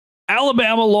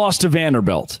Alabama lost to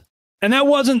Vanderbilt. And that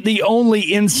wasn't the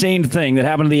only insane thing that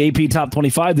happened to the AP Top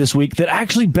 25 this week that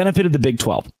actually benefited the Big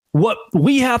 12. What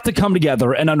we have to come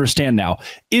together and understand now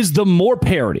is the more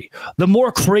parity, the more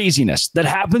craziness that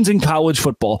happens in college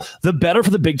football, the better for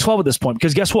the Big 12 at this point.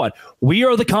 Because guess what? We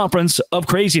are the conference of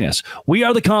craziness. We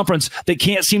are the conference that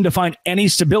can't seem to find any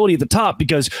stability at the top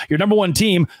because your number one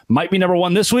team might be number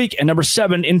one this week and number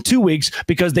 7 in 2 weeks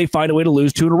because they find a way to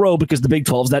lose 2 in a row because the Big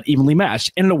 12 is that evenly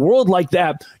matched. And in a world like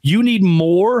that, you need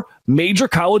more major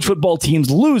college football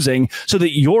teams losing so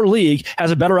that your league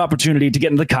has a better opportunity to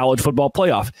get into the college football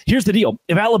playoff. Here's the deal.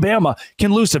 If Alabama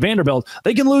can lose to Vanderbilt,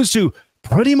 they can lose to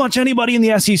pretty much anybody in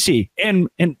the SEC. And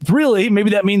really,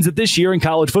 maybe that means that this year in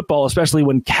college football, especially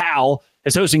when Cal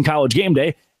is hosting College Game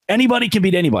Day, anybody can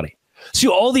beat anybody. See,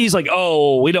 all these we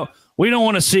don't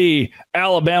want to see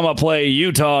Alabama play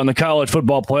Utah in the college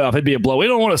football playoff. It'd be a blow. We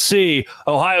don't want to see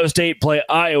Ohio State play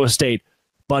Iowa State.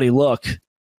 Buddy, look.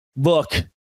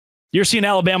 You're seeing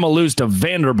Alabama lose to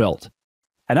Vanderbilt.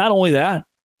 And not only that,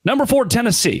 number 4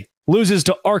 Tennessee loses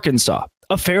to Arkansas,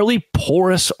 a fairly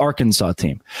porous Arkansas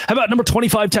team. How about number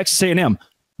 25 Texas A&M,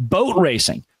 boat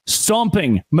racing,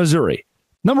 stomping Missouri.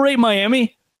 Number 8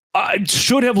 Miami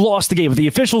should have lost the game. If the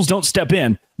officials don't step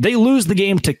in, they lose the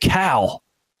game to Cal,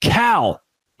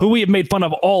 who we have made fun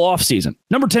of all offseason.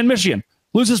 Number 10 Michigan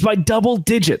loses by double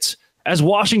digits as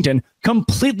Washington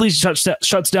completely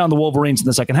shuts down the Wolverines in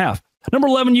the second half. Number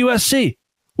 11 USC.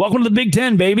 Welcome to the Big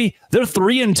Ten, baby. They're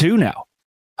 3-2 now.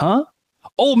 Huh?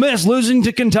 Ole Miss losing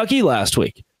to Kentucky last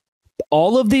week.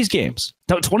 All of these games.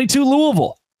 22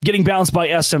 Louisville getting bounced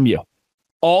by SMU.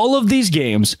 All of these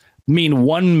games mean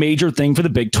one major thing for the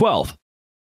Big 12.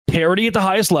 Parity at the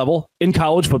highest level in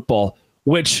college football,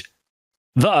 which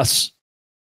thus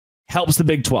helps the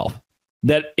Big 12.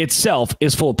 That itself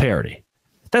is full of parity.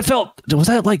 Was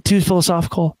that like too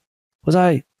philosophical?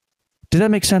 Did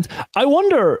that make sense? I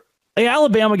wonder,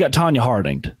 Alabama got Tanya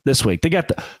Harding this week. They got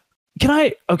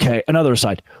another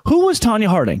aside. Who was Tanya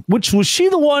Harding? Was she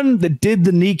the one that did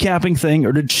the kneecapping thing,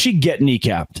 or did she get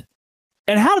kneecapped?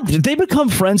 And how did they become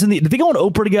friends? Did they go on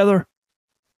Oprah together?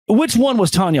 Which one was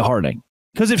Tanya Harding?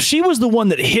 Because if she was the one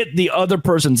that hit the other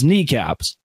person's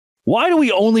kneecaps, why do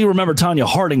we only remember Tanya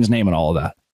Harding's name and all of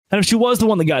that? And if she was the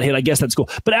one that got hit, I guess that's cool.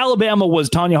 But Alabama was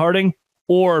Tanya Harding,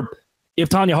 or if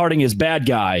Tanya Harding is bad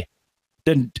guy,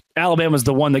 then Alabama's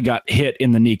the one that got hit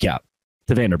in the kneecap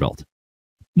to Vanderbilt.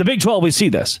 The Big 12, we see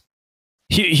this.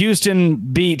 Houston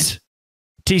beat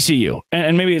TCU.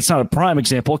 And maybe it's not a prime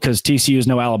example because TCU is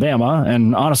no Alabama.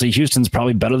 And honestly, Houston's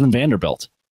probably better than Vanderbilt.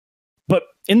 But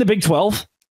in the Big 12,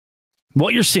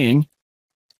 what you're seeing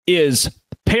is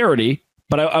parity.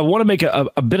 But I want to make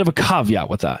a bit of a caveat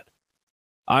with that.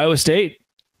 Iowa State,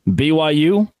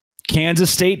 BYU, Kansas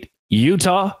State,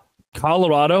 Utah,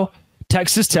 Colorado,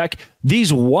 Texas Tech,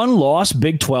 these one-loss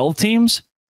Big 12 teams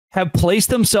have placed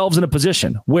themselves in a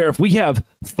position where if we have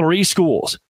 4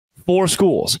 schools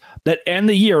that end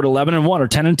the year at 11-1 or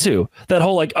 10-2, that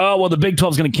whole the Big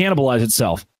 12 is going to cannibalize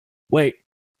itself. Wait,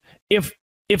 if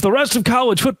the rest of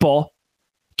college football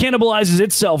cannibalizes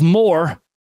itself more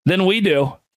than we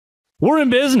do, we're in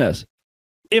business.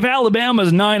 If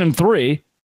Alabama's 9-3,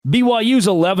 BYU's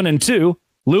 11-2,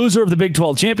 loser of the Big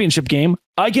 12 championship game,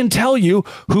 I can tell you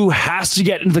who has to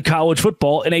get into the college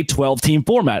football in a 12-team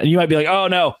format. And you might be like, oh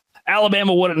no,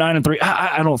 Alabama won at 9-3.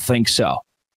 I don't think so.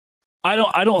 I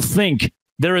don't think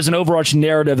there is an overarching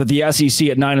narrative that the SEC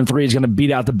at 9-3 is going to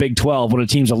beat out the Big 12 when a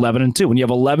team's 11-2. When you have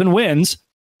 11 wins,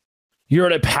 you're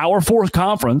at a Power 4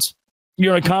 conference.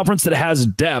 You're in a conference that has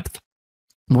depth.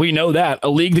 We know that. A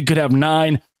league that could have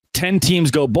 9-10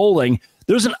 teams go bowling.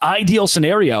 There's an ideal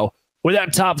scenario where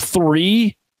that top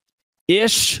 3-ish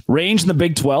range in the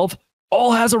Big 12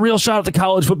 all has a real shot at the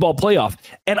college football playoff.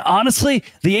 And honestly,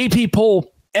 the AP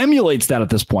poll emulates that at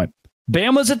this point.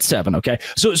 Bama's at 7, okay?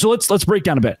 So let's break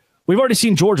down a bit. We've already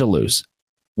seen Georgia lose.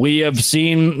 We have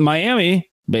seen Miami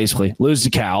basically lose to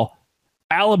Cal,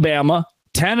 Alabama,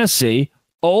 Tennessee,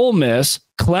 Ole Miss,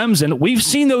 Clemson. We've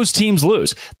seen those teams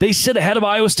lose. They sit ahead of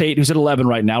Iowa State, who's at 11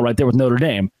 right now, right there with Notre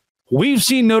Dame. We've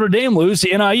seen Notre Dame lose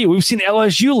to NIU. We've seen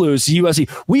LSU lose to USC.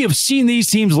 We have seen these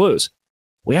teams lose.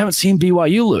 We haven't seen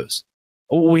BYU lose.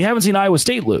 We haven't seen Iowa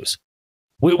State lose.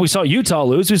 We saw Utah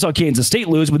lose. We saw Kansas State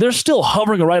lose, but they're still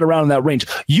hovering right around in that range.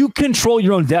 You control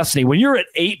your own destiny. When you're at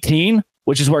 18,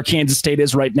 which is where Kansas State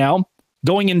is right now,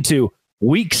 going into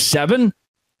week 7,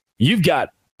 you've got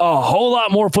a whole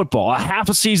lot more football, a half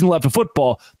a season left of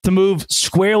football to move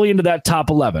squarely into that top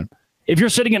 11. If you're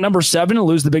sitting at number 7 and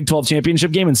lose the Big 12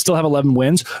 championship game and still have 11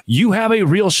 wins, you have a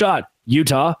real shot.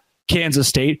 Utah, Kansas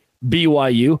State,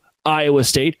 BYU, Iowa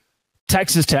State,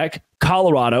 Texas Tech,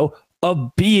 Colorado,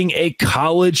 of being a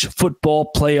college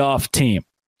football playoff team.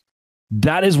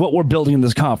 That is what we're building in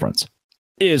this conference.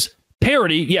 Is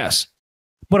parity, yes,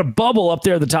 but a bubble up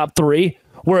there at the top three,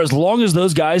 where as long as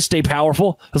those guys stay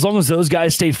powerful, as long as those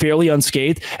guys stay fairly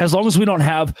unscathed, as long as we don't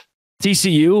have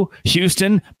TCU,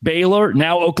 Houston, Baylor,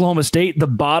 now Oklahoma State, the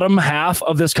bottom half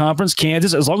of this conference,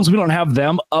 Kansas, as long as we don't have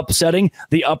them upsetting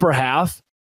the upper half,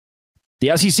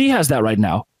 the SEC has that right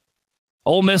now.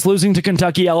 Ole Miss losing to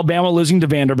Kentucky, Alabama losing to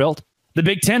Vanderbilt. The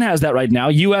Big Ten has that right now.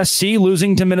 USC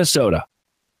losing to Minnesota.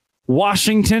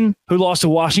 Washington, who lost to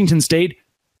Washington State,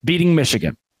 beating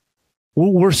Michigan.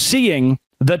 We're seeing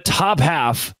the top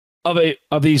half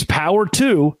of these Power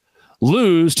 2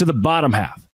 lose to the bottom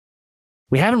half.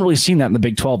 We haven't really seen that in the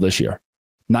Big 12 this year.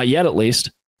 Not yet, at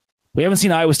least. We haven't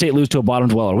seen Iowa State lose to a bottom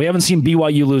dweller. We haven't seen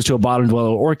BYU lose to a bottom dweller,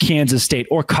 or Kansas State,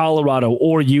 or Colorado,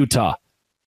 or Utah.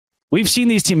 We've seen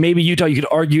these teams. Maybe Utah, you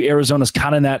could argue Arizona's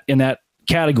kind of in that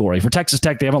category. For Texas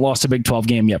Tech, they haven't lost a Big 12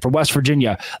 game yet. For West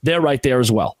Virginia, they're right there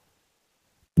as well.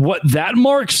 What that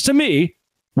marks to me,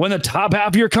 when the top half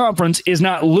of your conference is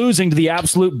not losing to the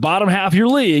absolute bottom half of your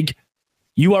league,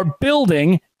 you are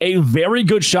building a very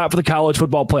good shot for the college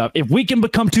football playoff. If we can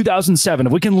become 2007,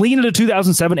 if we can lean into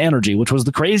 2007 energy, which was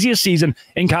the craziest season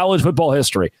in college football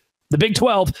history, the Big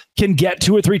 12 can get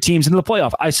 2 or 3 teams into the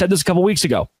playoff. I said this a couple weeks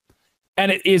ago,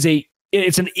 and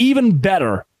it's an even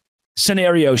better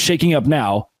scenario shaking up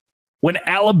now when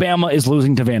Alabama is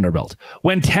losing to Vanderbilt,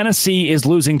 when Tennessee is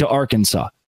losing to Arkansas,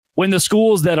 when the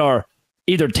schools that are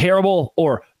either terrible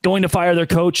or going to fire their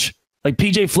coach, like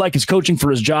PJ Fleck is coaching for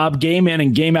his job game in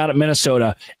and game out at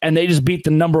Minnesota, and they just beat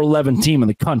the number 11 team in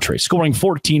the country, scoring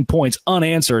 14 points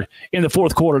unanswered in the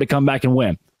fourth quarter to come back and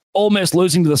win. Ole Miss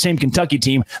losing to the same Kentucky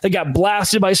team that got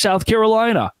blasted by South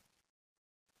Carolina.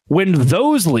 When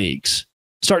those leagues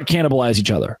start cannibalizing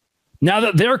each other, now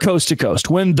that they're coast to coast,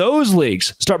 when those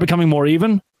leagues start becoming more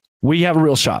even, we have a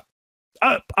real shot.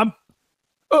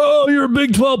 Oh, you're a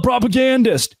Big 12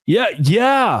 propagandist.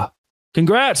 Yeah.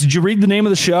 Congrats. Did you read the name of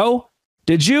the show?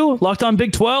 Did you? Locked on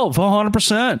Big 12,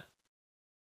 100%.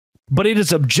 But it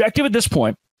is objective at this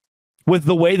point with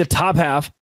the way the top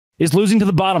half is losing to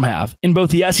the bottom half in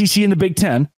both the SEC and the Big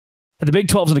 10. And the Big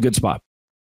 12 is in a good spot.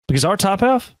 Because our top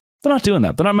half, they're not doing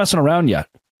that. They're not messing around yet.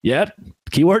 Yet.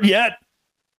 Keyword yet.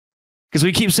 Because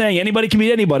we keep saying anybody can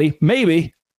beat anybody.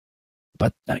 Maybe.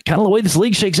 But kind of the way this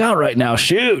league shakes out right now,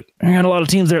 shoot. I got a lot of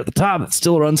teams there at the top that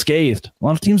still are unscathed. A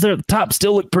lot of teams there at the top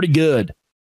still look pretty good.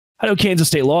 I know Kansas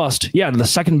State lost. Yeah, to the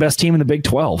second best team in the Big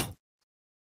 12.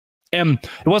 And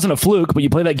it wasn't a fluke, but you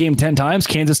play that game 10 times.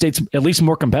 Kansas State's at least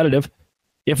more competitive,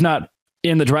 if not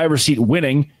in the driver's seat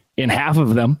winning in half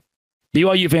of them.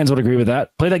 BYU fans would agree with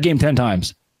that. Play that game 10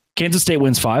 times. Kansas State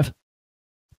wins 5.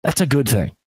 That's a good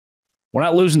thing. We're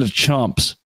not losing to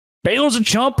chumps. Baylor's a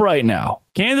chump right now.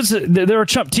 Kansas, they're a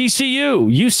chump.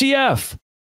 TCU, UCF.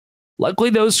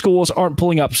 Luckily, those schools aren't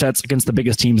pulling upsets against the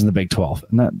biggest teams in the Big 12.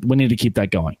 And we need to keep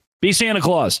that going. Be Santa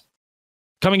Claus.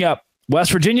 Coming up,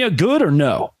 West Virginia, good or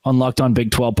no? On Locked On Big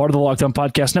 12, part of the Locked On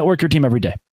Podcast Network, your team every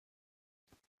day.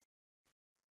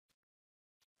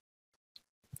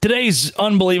 Today's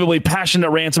unbelievably passionate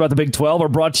rants about the Big 12 are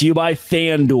brought to you by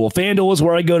FanDuel. FanDuel is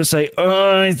where I go to say,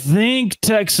 I think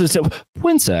Texas Tech.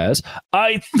 Quinn says,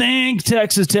 I think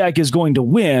Texas Tech is going to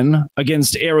win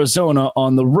against Arizona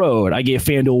on the road. I gave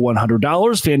FanDuel $100.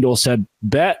 FanDuel said,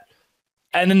 bet.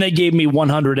 And then they gave me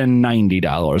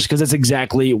 $190 because that's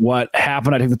exactly what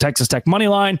happened. I took the Texas Tech money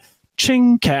line.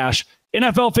 Ching, cash.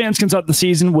 NFL fans can start the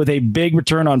season with a big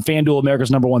return on FanDuel,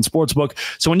 America's #1 sportsbook.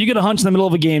 So when you get a hunch in the middle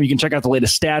of a game, you can check out the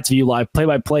latest stats, view live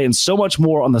play-by-play, and so much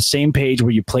more on the same page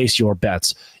where you place your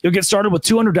bets. You'll get started with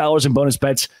 $200 in bonus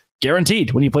bets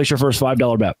guaranteed when you place your first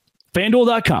 $5 bet.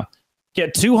 FanDuel.com.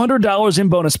 Get $200 in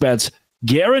bonus bets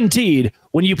guaranteed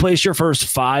when you place your first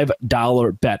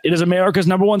 $5 bet. It is America's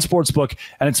 #1 sportsbook,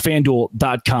 and it's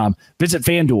FanDuel.com. Visit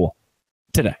FanDuel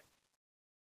today.